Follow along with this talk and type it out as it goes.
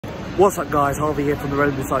What's up guys, Harvey here from the Red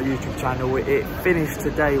and Blue Site YouTube channel. It finished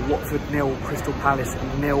today, Watford 0, Crystal Palace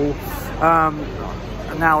 0.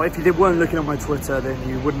 Now if you weren't looking at my Twitter, then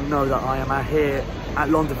you wouldn't know that I am here at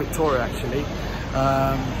London Victoria actually.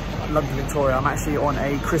 London Victoria, I'm actually on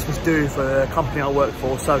a Christmas do for the company I work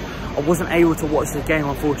for, so I wasn't able to watch the game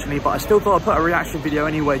unfortunately, but I still thought I'd put a reaction video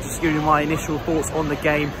anyway, just giving you my initial thoughts on the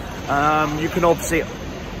game. You can obviously,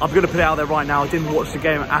 I'm going to put it out there right now, I didn't watch the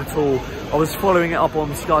game at all. I was following it up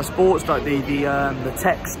on Sky Sports, like the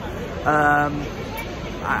text, and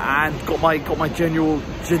got my general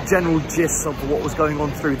gist of what was going on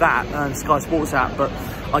through that Sky Sports app, but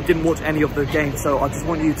I didn't watch any of the game. So I just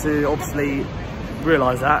want you to obviously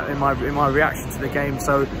realise that in my reaction to the game.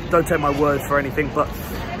 So don't take my word for anything, but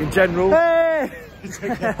in general.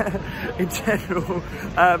 In general,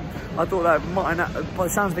 I thought that by the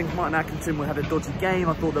sounds of things, Martin Atkinson had a dodgy game.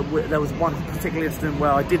 I thought that there was one particular incident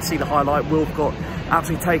where I did see the highlight. Wilf got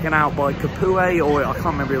absolutely taken out by Capoue, or I can't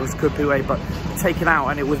remember if it was Capoue, but taken out,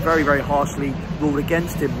 and it was very, very harshly ruled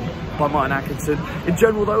against him by Martin Atkinson. In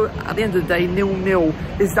general though, at the end of the day,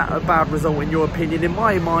 0-0, is that a bad result in your opinion? In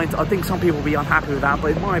my mind, I think some people will be unhappy with that,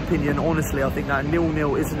 but in my opinion, honestly, I think that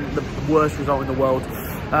 0-0 isn't the worst result in the world.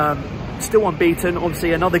 Still unbeaten,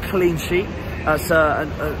 obviously another clean sheet. That's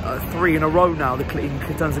 3 in a row now, in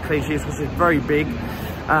terms of clean sheets, which is very big.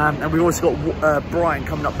 And we've also got Brighton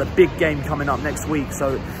coming up, the big game coming up next week.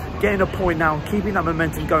 So getting a point now, keeping that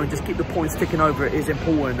momentum going, just keep the points ticking over it is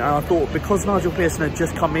important. And I thought because Nigel Pearson had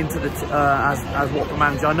just come into the as Watford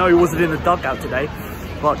manager, I know he wasn't in the dugout today,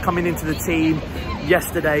 but coming into the team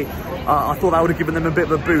yesterday, I thought that would have given them a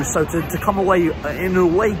bit of a boost. So to come away in an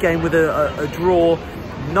away game with a draw,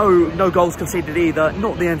 no goals conceded either,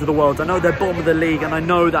 not the end of the world. I know they're bottom of the league, and I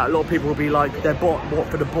know that a lot of people will be like, they're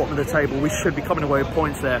Watford the bottom of the table, we should be coming away with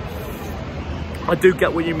points there. I do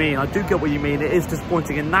get what you mean, It is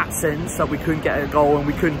disappointing in that sense that we couldn't get a goal and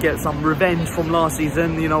we couldn't get some revenge from last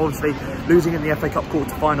season, you know, obviously losing in the FA Cup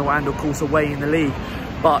quarter-final and of course away in the league.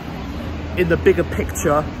 But in the bigger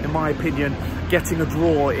picture, in my opinion, getting a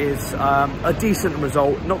draw is a decent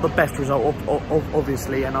result, not the best result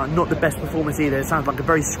obviously, and not the best performance either. It sounds like a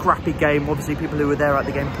very scrappy game. Obviously people who were there at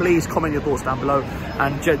the game, please comment your thoughts down below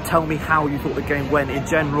and tell me how you thought the game went in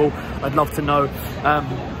general. I'd love to know.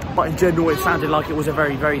 But in general, it sounded like it was a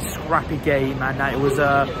very, very scrappy game, and that it was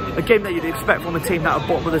a game that you'd expect from a team that are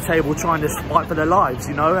bottom of the table trying to fight for their lives,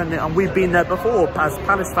 you know, and we've been there before as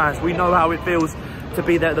Palace fans. We know how it feels to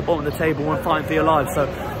be there at the bottom of the table and fighting for your lives. So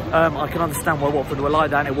I can understand why Watford were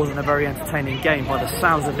like that, and it wasn't a very entertaining game by the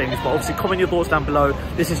sounds of things. But obviously comment your thoughts down below.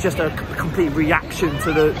 This is just a complete reaction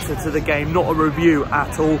to the game, not a review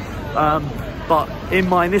at all. But in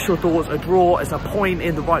my initial thoughts, a draw is a point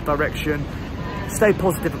in the right direction. Stay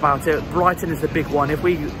positive about it. Brighton is the big one. If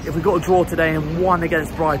we got a draw today and won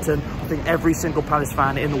against Brighton, I think every single Palace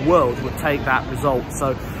fan in the world would take that result.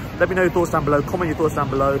 So let me know your thoughts down below. Comment your thoughts down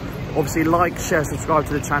below. Obviously like, share, subscribe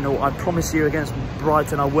to the channel. I promise you against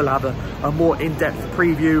Brighton I will have a more in-depth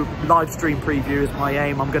preview, live stream preview is my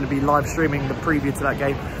aim. I'm going to be live streaming the preview to that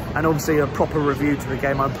game, and obviously a proper review to the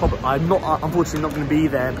game. I'm unfortunately not going to be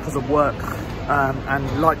there because of work.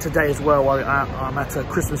 And like today as well, I'm at a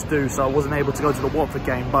Christmas do, so I wasn't able to go to the Watford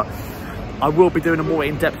game, but I will be doing a more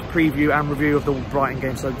in-depth preview and review of the Brighton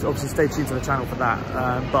game, so obviously stay tuned to the channel for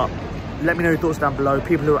that. But let me know your thoughts down below.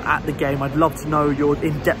 People who are at the game, I'd love to know your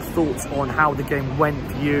in-depth thoughts on how the game went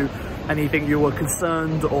for you, anything you were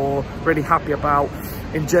concerned or really happy about.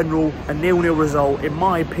 In general, a 0-0 result, in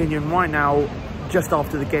my opinion, right now, just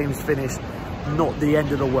after the game's finished, not the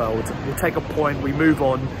end of the world. We'll take a point, we move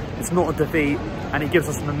on. It's not a defeat, and it gives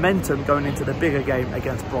us momentum going into the bigger game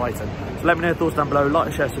against Brighton. So let me know your thoughts down below.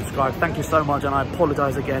 Like, share, subscribe. Thank you so much, and I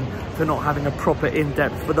apologise again for not having a proper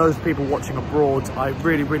in-depth. For those people watching abroad, I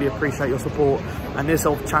really, really appreciate your support, and this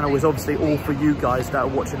channel is obviously all for you guys that are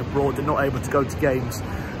watching abroad and not able to go to games.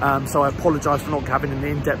 So I apologise for not having an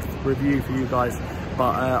in-depth review for you guys.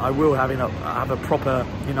 But I will have a proper,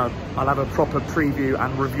 you know, I'll have a proper preview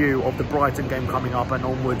and review of the Brighton game coming up and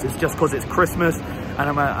onwards. It's just because it's Christmas and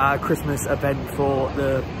I'm at a Christmas event for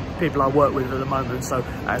the people I work with at the moment. So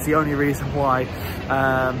that's the only reason why,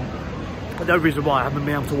 I haven't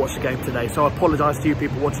been able to watch the game today. So I apologise to you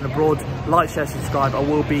people watching abroad. Like, share, subscribe. I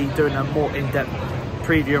will be doing a more in-depth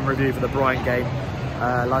preview and review for the Brighton game.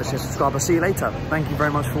 Like, share, subscribe. I'll see you later. Thank you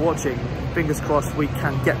very much for watching. Fingers crossed we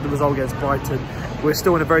can get the result against Brighton. We're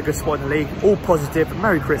still in a very good spot in the league. All positive.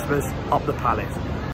 Merry Christmas. Up the Palace.